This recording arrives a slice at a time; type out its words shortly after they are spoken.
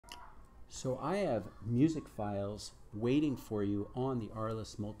So I have music files waiting for you on the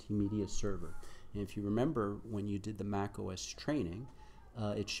RLS Multimedia Server. And if you remember when you did the Mac OS training,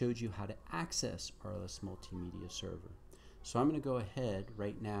 it showed you how to access RLS Multimedia Server. So I'm going to go ahead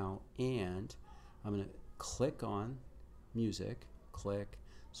right now and I'm going to click on music, click.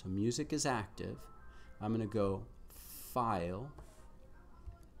 So music is active. I'm going to go File,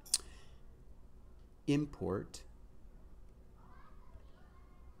 Import.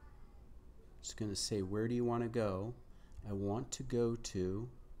 It's going to say, where do you want to go? I want to go to,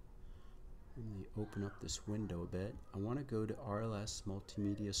 let me open up this window a bit. I want to go to RLS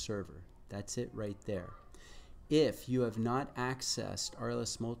Multimedia Server. That's it right there. If you have not accessed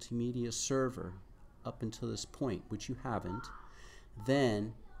RLS Multimedia Server up until this point, which you haven't,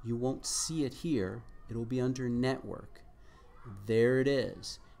 then you won't see it here. It'll be under Network. There it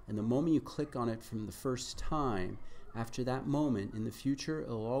is. And the moment you click on it from the first time, after that moment, in the future,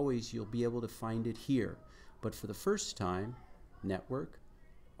 you'll be able to find it here. But for the first time, Network,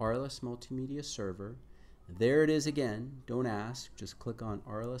 RLS Multimedia Server, there it is again. Don't ask, just click on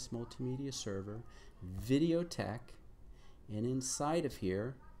RLS Multimedia Server, Videotech, and inside of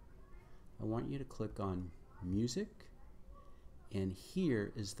here, I want you to click on Music, and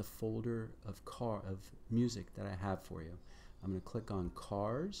here is the folder of music that I have for you. I'm going to click on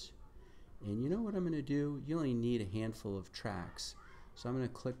Cars. And you know what I'm going to do? You only need a handful of tracks. So I'm going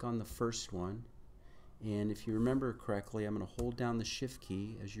to click on the first one. And if you remember correctly, I'm going to hold down the Shift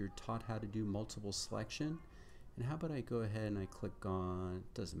key as you're taught how to do multiple selection. And how about I go ahead and I click on,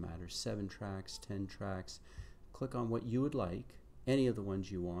 doesn't matter, 7 tracks, 10 tracks. Click on what you would like, any of the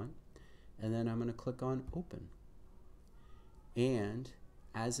ones you want. And then I'm going to click on Open. And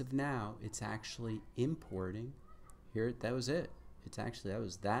as of now, it's actually importing. Here, that was it. That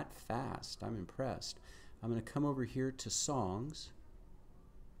was that fast. I'm impressed. I'm going to come over here to Songs,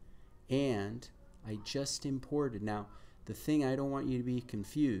 and I just imported. Now, the thing I don't want you to be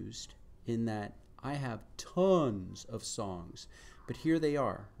confused in that I have tons of songs, but here they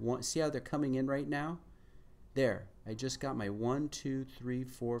are. See how they're coming in right now? There. I just got my 1, 2, 3,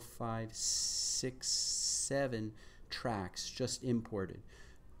 4, 5, 6, 7 tracks just imported.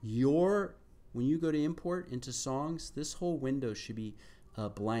 When you go to import into songs, this whole window should be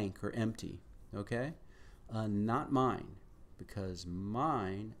blank or empty, okay? Not mine, because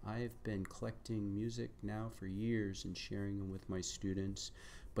mine, I've been collecting music now for years and sharing them with my students.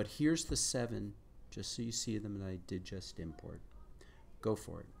 But here's the 7, just so you see them, that I did just import. Go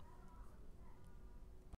for it.